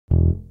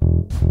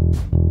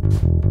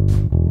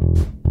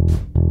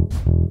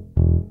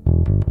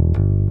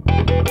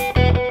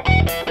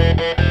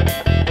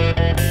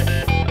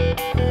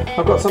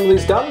I've got some of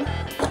these done.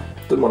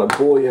 Didn't want to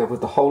bore you with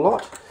the whole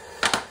lot.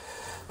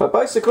 But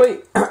basically,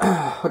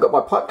 I got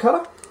my pipe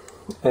cutter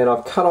and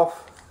I've cut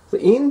off the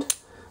end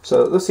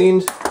so that this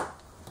end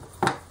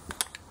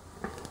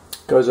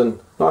goes in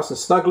nice and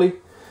snugly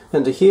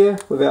into here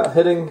without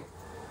hitting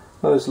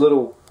those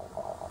little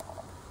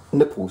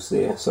nipples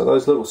there. So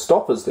those little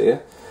stoppers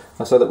there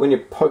are so that when you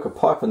poke a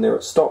pipe in there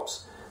it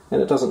stops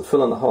and it doesn't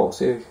fill in the hole.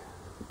 See,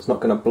 it's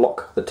not going to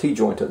block the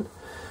T-joint in.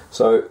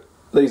 So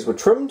these were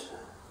trimmed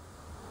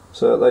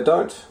so that they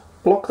don't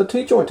block the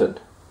T-joint in.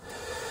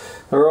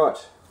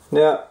 Alright,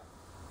 now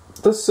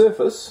this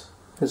surface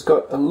has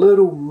got a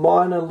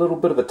minor little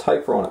bit of a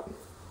taper on it.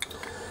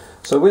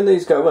 So when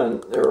these go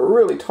in, they're a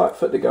really tight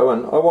fit to go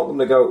in. I want them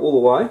to go all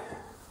the way,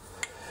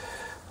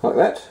 like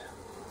that,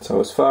 so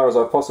as far as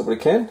I possibly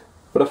can.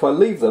 But if I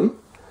leave them,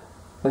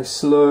 they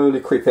slowly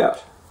creep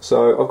out.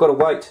 So I've got to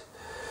wait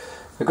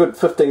a good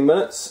 15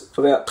 minutes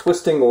without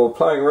twisting or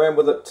playing around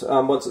with it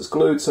once it's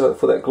glued, so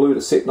for that glue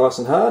to set nice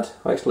and hard.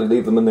 I actually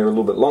leave them in there a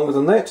little bit longer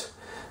than that,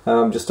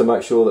 just to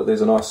make sure that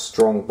there's a nice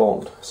strong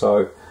bond.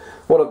 So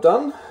what I've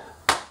done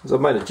is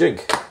I've made a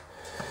jig.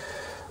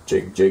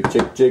 Jig, jig,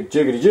 jig, jig,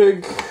 jiggity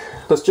jig.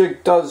 This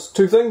jig does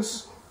two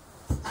things.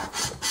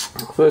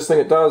 First thing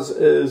it does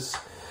is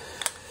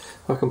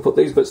I can put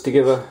these bits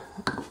together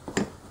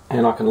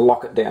and I can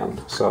lock it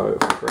down. So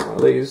if I grab one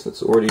of these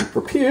that's already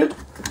prepared,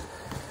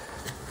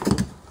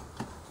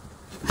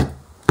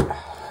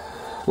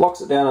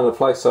 locks it down into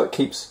place so it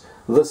keeps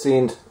this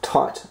end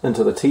tight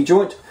into the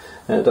T-joint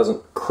and it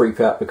doesn't creep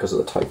out because of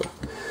the taper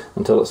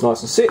until it's nice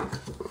and set,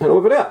 and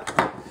whip it out.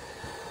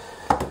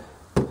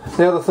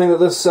 The other thing that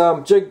this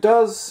jig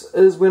does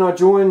is when I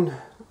join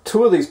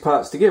two of these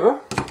parts together,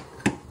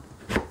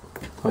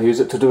 I use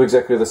it to do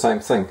exactly the same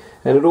thing,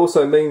 and it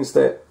also means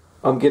that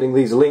I'm getting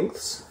these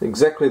lengths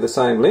exactly the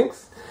same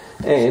length,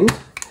 and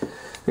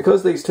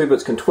because these two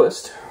bits can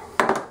twist,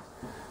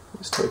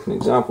 let's take an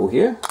example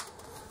here.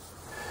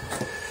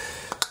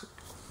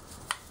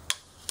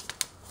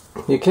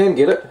 You can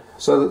get it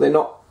so that they're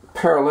not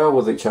parallel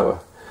with each other.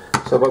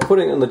 So by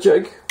putting it in the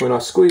jig, when I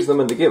squeeze them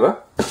in together,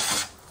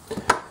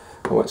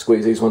 I won't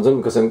squeeze these ones in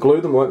because I haven't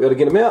glued them, I won't be able to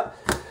get them out,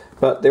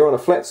 but they're on a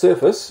flat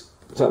surface,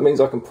 so it means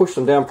I can push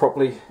them down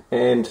properly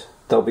and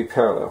they'll be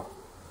parallel.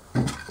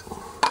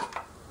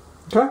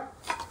 Okay?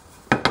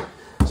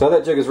 So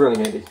that jig is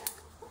really handy.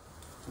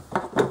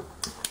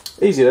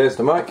 Easy it is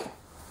to make.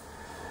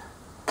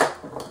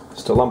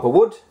 Just a lump of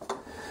wood,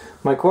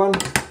 make one,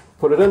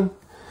 put it in,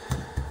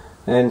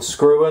 and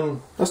screw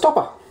in a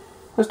stopper.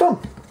 It's done.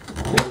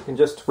 And you can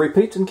just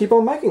repeat and keep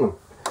on making them.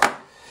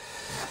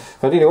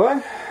 But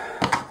anyway,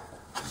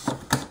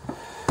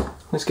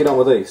 let's get on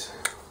with these.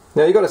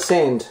 Now you've got to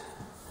sand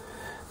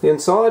the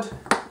inside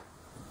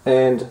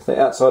and the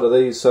outside of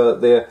these so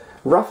that they're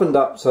roughened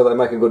up so they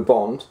make a good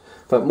bond,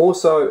 but more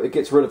so it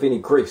gets rid of any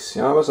grease.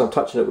 You know, as I'm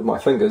touching it with my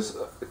fingers,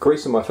 the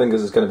grease in my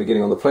fingers is going to be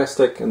getting on the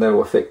plastic and that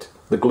will affect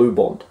the glue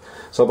bond.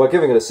 So by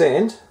giving it a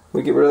sand,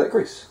 we get rid of that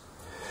grease.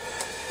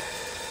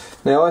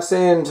 Now I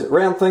sand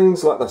round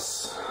things like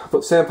this.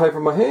 Put sandpaper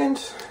in my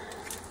hand,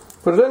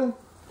 put it in,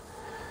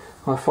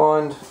 I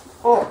find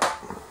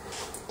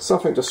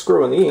something to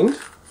screw in the end,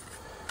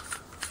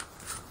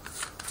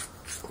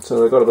 so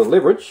they've got a bit of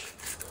leverage,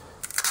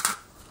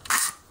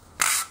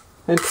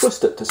 and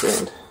twist it to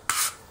sand.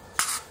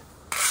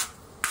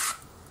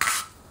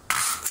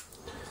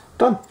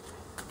 Done.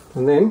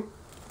 And then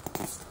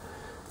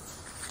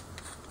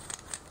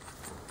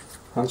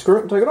unscrew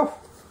it and take it off.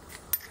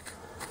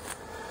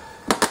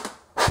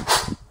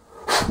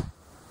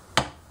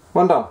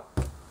 One done.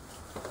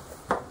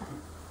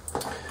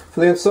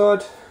 For the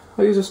inside,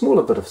 I use a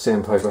smaller bit of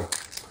sandpaper.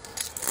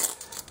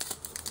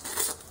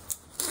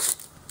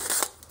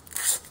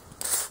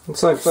 And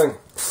same thing.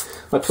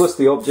 I twist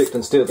the object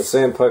instead of the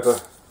sandpaper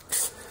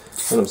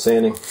when I'm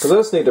sanding, because I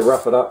just need to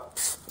rough it up.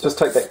 Just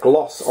take that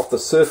gloss off the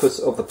surface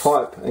of the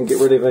pipe and get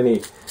rid of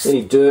any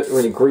dirt or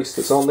any grease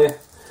that's on there.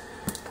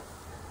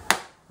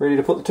 Ready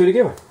to put the two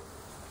together.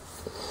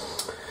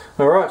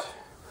 Alright.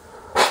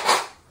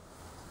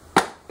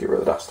 Get rid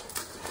of the dust.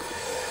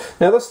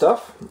 Now this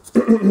stuff,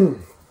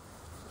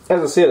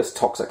 as I said, it's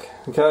toxic.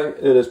 Okay,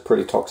 it is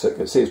pretty toxic.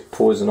 It says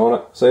poison on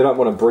it, so you don't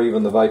want to breathe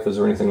in the vapours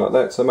or anything like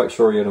that. So make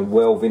sure you're in a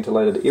well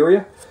ventilated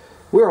area.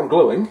 Where I'm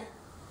gluing,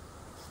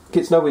 it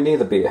gets nowhere near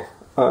the beer.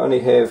 I only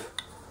have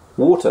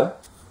water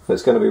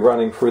that's going to be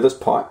running through this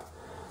pipe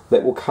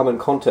that will come in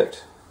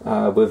contact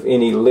with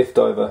any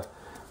leftover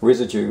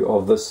residue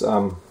of this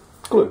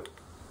glue.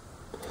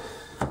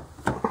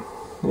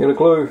 You're going to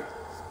glue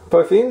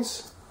both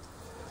ends.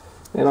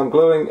 And I'm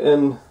gluing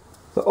in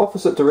the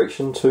opposite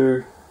direction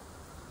to,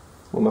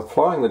 I'm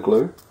applying the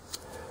glue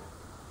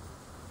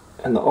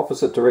in the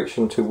opposite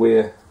direction to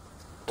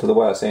the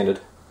way I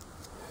sanded.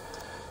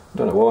 I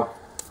don't know why,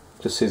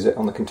 it just says that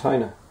on the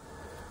container.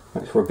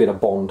 Makes for a better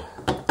bond.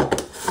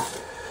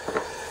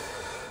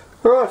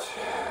 Alright,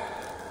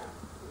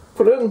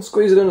 put it in,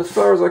 squeeze it in as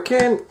far as I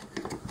can,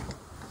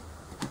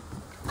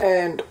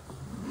 and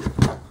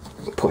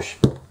push.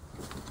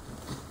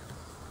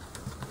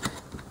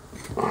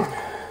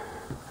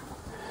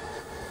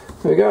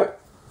 There we go.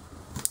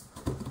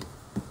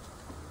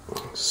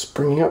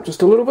 Springing up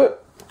just a little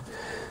bit.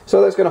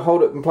 So that's going to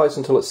hold it in place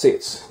until it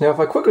sets. Now if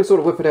I quickly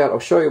sort of whip it out, I'll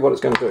show you what it's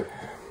going to do.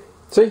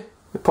 See?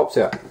 It pops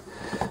out.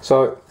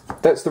 So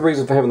that's the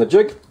reason for having the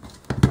jig,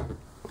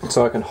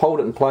 so I can hold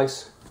it in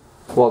place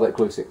while that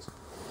glue sets.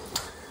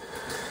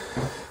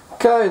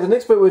 Okay, the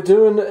next bit we're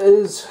doing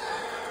is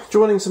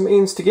joining some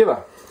ends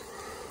together.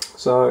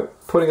 So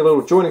putting a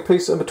little joining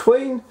piece in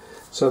between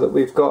so that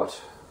we've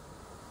got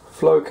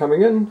flow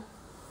coming in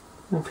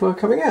and flow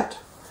coming out.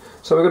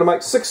 So we're going to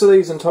make 6 of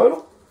these in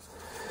total.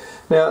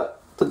 Now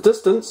the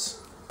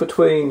distance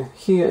between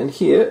here and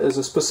here is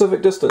a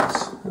specific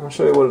distance. I'll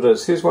show you what it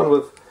is. Here's one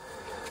with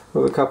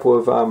a couple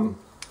of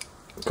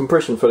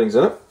compression fittings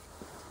in it.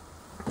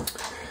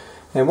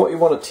 And what you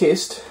want to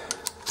test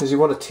is you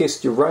want to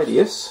test your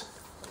radius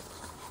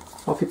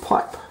of your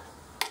pipe.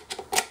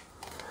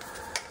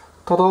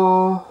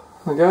 Ta-da!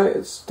 Okay,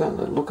 it's starting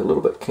to look a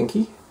little bit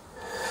kinky.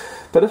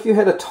 But if you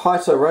had a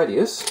tighter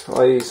radius,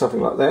 i.e.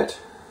 something like that,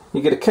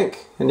 you get a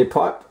kink in your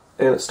pipe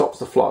and it stops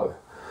the flow.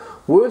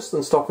 Worse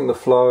than stopping the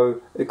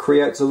flow, it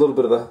creates a little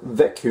bit of a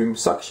vacuum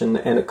suction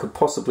and it could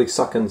possibly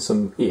suck in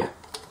some air.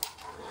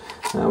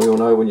 We all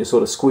know when you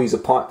sort of squeeze a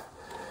pipe,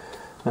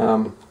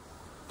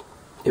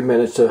 you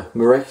manage to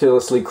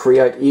miraculously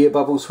create air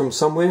bubbles from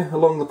somewhere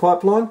along the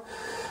pipeline.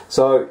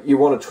 So you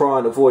want to try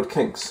and avoid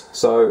kinks.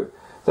 So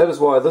that is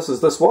why this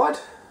is this wide,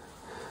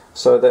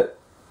 so that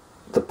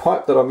the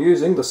pipe that I'm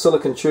using, the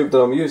silicone tube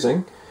that I'm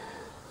using,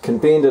 can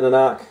bend in an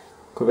arc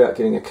without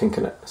getting a kink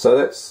in it. So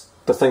that's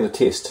the thing to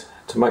test,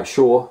 to make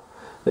sure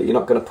that you're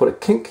not going to put a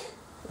kink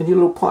in your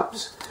little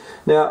pipes.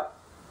 Now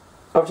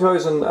I've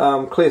chosen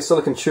clear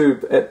silicone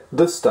tube at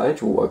this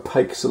stage, or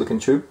opaque silicone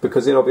tube,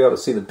 because then I'll be able to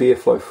see the beer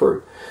flow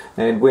through.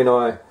 And when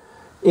I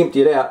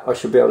empty it out, I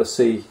should be able to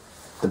see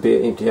the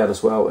beer empty out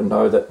as well and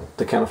know that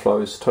the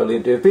counterflow is totally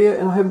empty of beer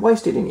and I haven't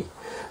wasted any.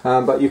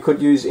 But you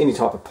could use any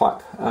type of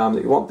pipe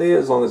that you want there,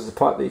 as long as it's a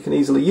pipe that you can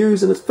easily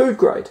use and it's food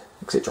grade,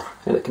 etc.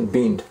 And it can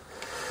bend.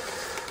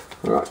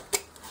 Alright.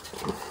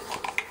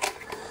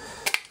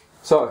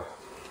 So,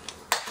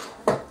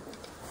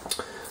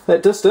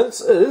 that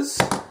distance is,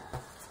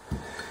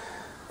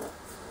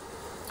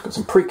 got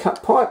some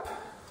pre-cut pipe.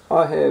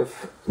 I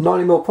have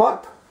 90mm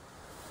pipe.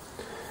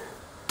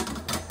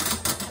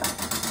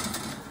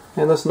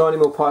 And this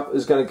 90mm pipe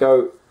is going to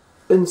go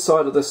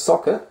inside of this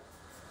socket.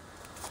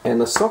 And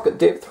the socket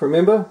depth,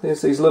 remember,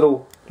 there's these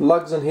little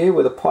lugs in here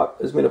where the pipe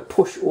is meant to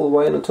push all the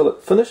way in until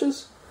it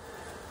finishes.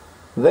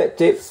 That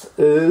depth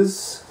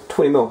is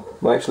 20mm,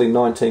 well actually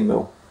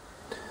 19mm.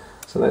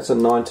 So that's a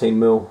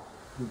 19mm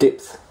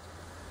depth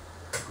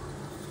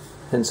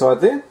inside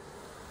there.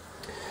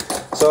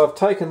 So I've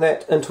taken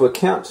that into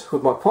account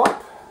with my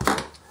pipe.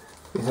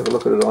 You have a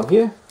look at it on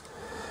here.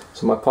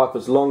 So my pipe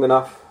is long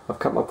enough, I've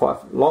cut my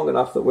pipe long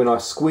enough that when I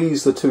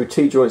squeeze the two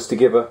T-joints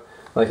together,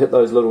 they hit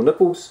those little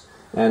nipples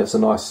and it's a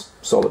nice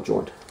solid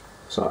joint.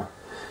 So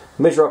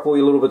measure up all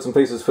your little bits and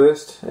pieces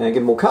first and get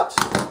them all cut.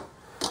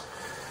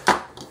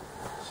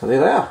 So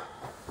there they are.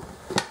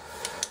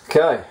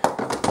 Okay,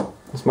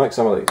 let's make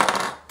some of these.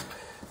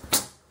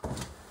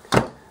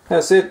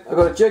 As I said, I've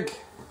got a jig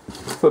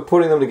for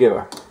putting them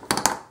together.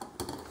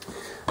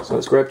 So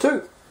let's grab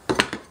 2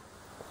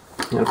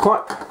 and a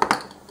pipe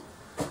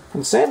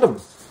and sand them.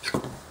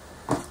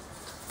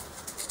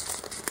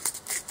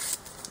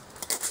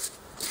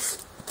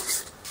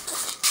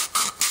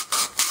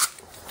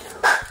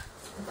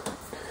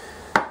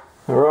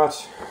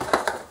 Alright,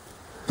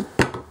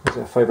 there's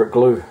our favourite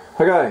glue.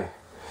 Okay,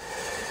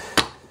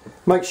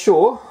 make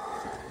sure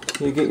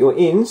you get your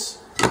ends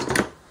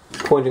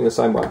pointing the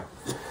same way.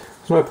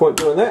 There's no point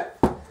doing that,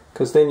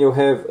 because then you'll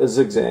have a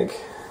zigzag.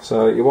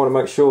 So you want to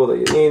make sure that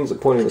your ends are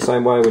pointing the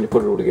same way when you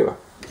put it all together.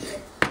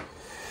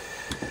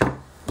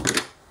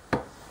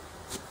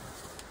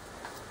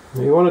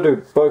 You want to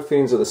do both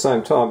ends at the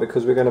same time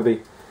because we're going to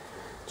be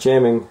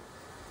jamming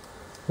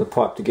the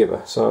pipe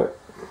together. So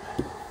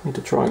you need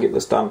to try and get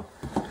this done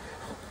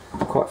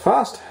quite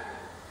fast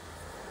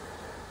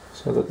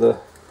so that the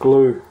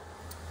glue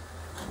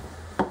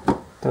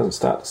doesn't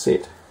start to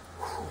set.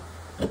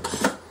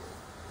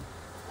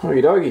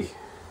 Okie dokie.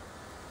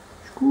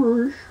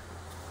 Squish.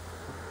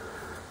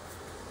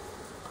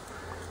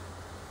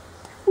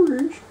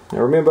 Squish. Now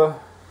remember,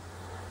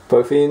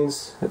 both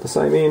ends at the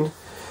same end.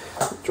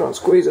 Try and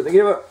squeeze it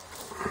together.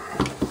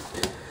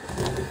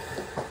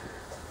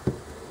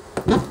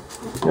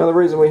 Now the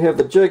reason we have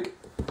the jig,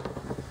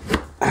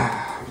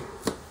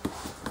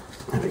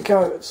 there we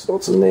go, it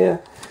slots in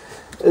there,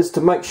 is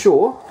to make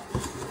sure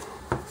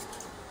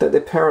that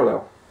they're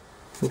parallel.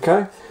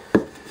 Okay?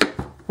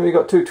 When you've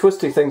got 2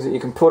 twisty things that you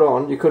can put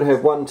on, you could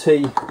have one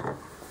T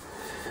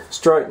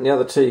straight and the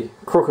other T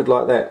crooked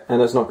like that,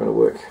 and it's not going to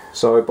work.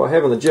 So by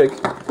having the jig,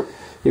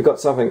 you've got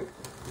something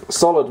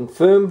solid and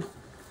firm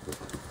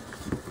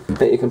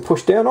that you can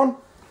push down on,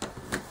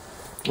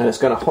 and it's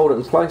going to hold it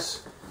in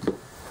place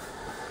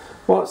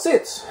while it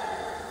sets.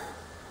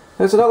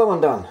 There's another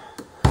one done.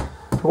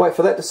 We'll wait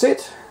for that to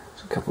set.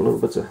 There's a couple of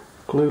little bits of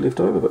glue left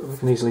over, but we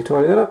can easily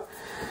tidy that up.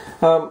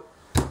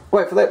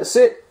 Wait for that to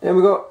set, and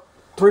we've got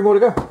 3 more to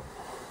go.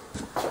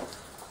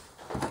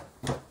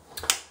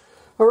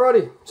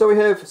 Alrighty, so we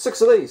have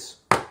 6 of these,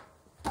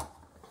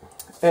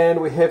 and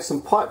we have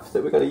some pipe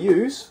that we're going to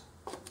use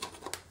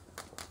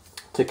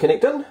to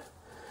connect in,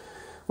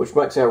 which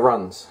makes our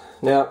runs.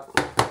 Now,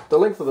 the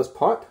length of this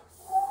pipe,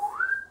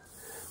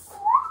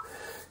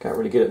 can't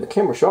really get it in the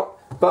camera shot,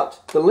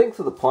 but the length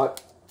of the pipe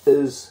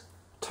is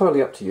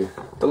totally up to you.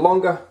 The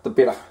longer, the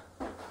better.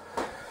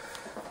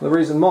 The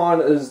reason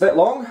mine is that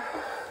long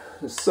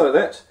is so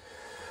that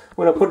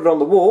when I put it on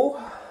the wall,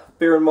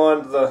 bear in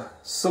mind the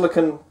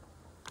silicon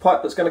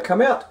pipe that's going to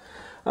come out,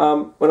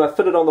 when I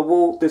fit it on the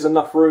wall there's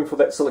enough room for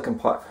that silicon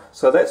pipe.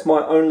 So that's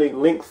my only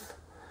length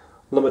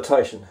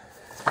limitation.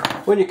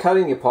 When you're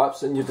cutting your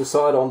pipes and you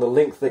decide on the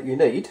length that you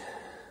need,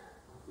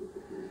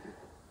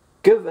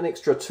 give an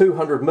extra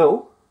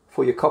 200mm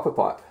for your copper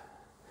pipe.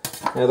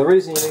 Now the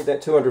reason you need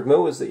that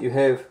 200mm is that you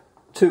have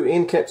 2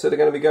 end caps that are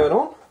going to be going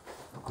on,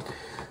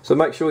 so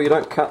make sure you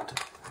don't cut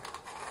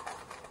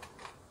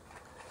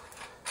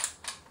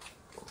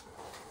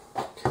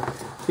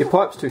your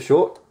pipes too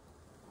short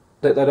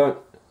that they don't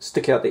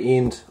stick out the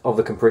end of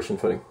the compression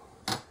fitting.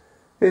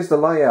 Here's the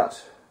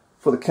layout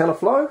for the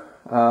counterflow.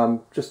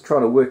 Just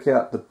trying to work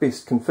out the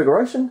best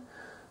configuration.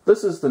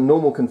 This is the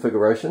normal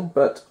configuration,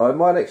 but I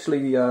might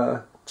actually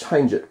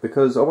change it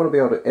because I want to be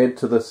able to add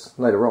to this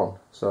later on.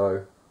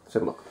 So let's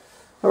have a look.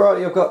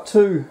 Alrighty, I've got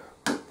 2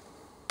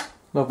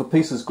 of the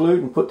pieces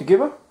glued and put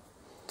together,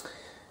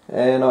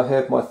 and I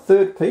have my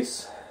 3rd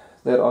piece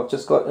that I've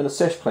just got in a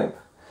sash clamp.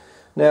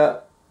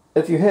 Now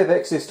if you have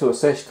access to a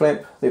sash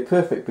clamp, they're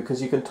perfect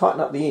because you can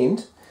tighten up the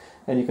end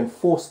and you can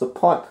force the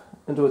pipe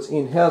into its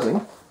end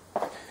housing,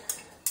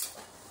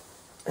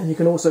 and you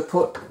can also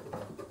put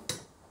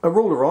a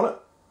ruler on it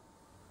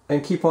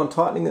and keep on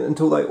tightening it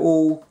until they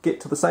all get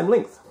to the same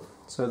length.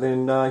 So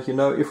then you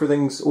know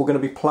everything's all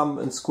going to be plumb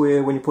and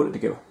square when you put it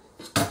together.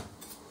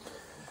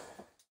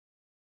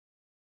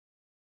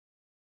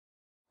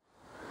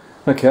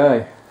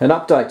 Okay, an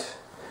update.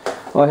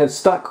 I have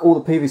stuck all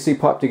the PVC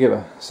pipe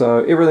together,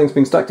 so everything's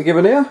been stuck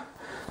together now,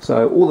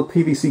 so all the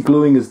PVC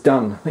gluing is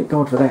done. Thank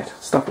God for that.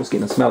 Stuff was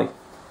getting smelly.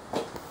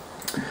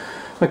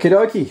 Okie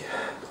dokie.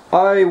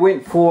 I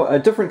went for a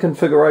different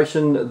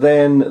configuration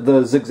than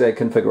the zigzag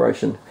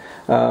configuration.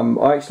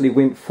 I actually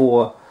went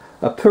for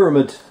a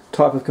pyramid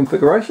type of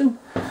configuration.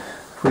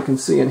 If we can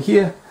see in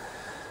here,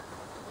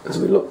 as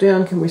we look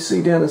down, can we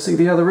see down and see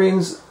the other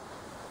ends?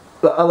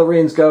 The other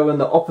ends go in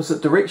the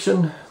opposite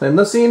direction than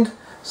this end,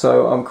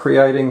 so I'm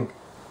creating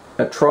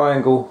a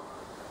triangle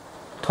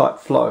type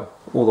flow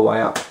all the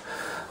way up.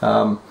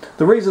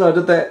 The reason I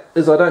did that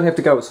is I don't have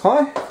to go as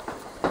high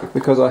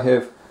because I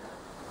have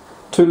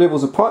 2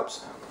 levels of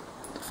pipes,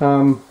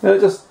 and it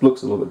just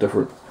looks a little bit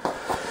different.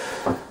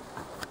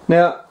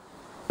 Now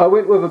I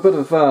went with a bit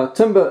of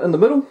timber in the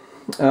middle.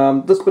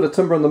 This bit of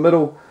timber in the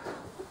middle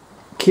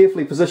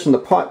carefully positioned the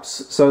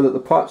pipes so that the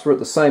pipes were at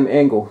the same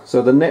angle.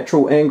 So the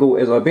natural angle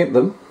as I bent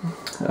them,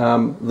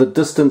 the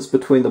distance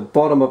between the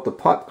bottom of the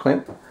pipe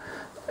clamp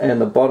and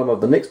the bottom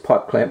of the next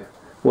pipe clamp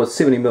was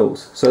 70mm.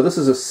 So this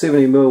is a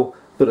 70mm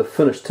bit of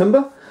finished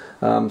timber,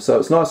 so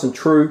it's nice and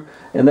true,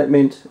 and that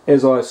meant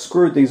as I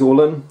screwed these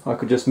all in I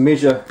could just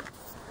measure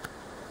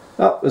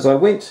up as I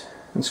went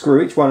and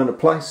screw each one into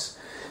place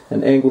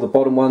and angle the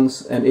bottom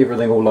ones, and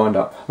everything all lined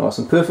up nice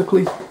and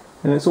perfectly,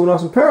 and it's all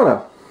nice and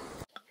parallel.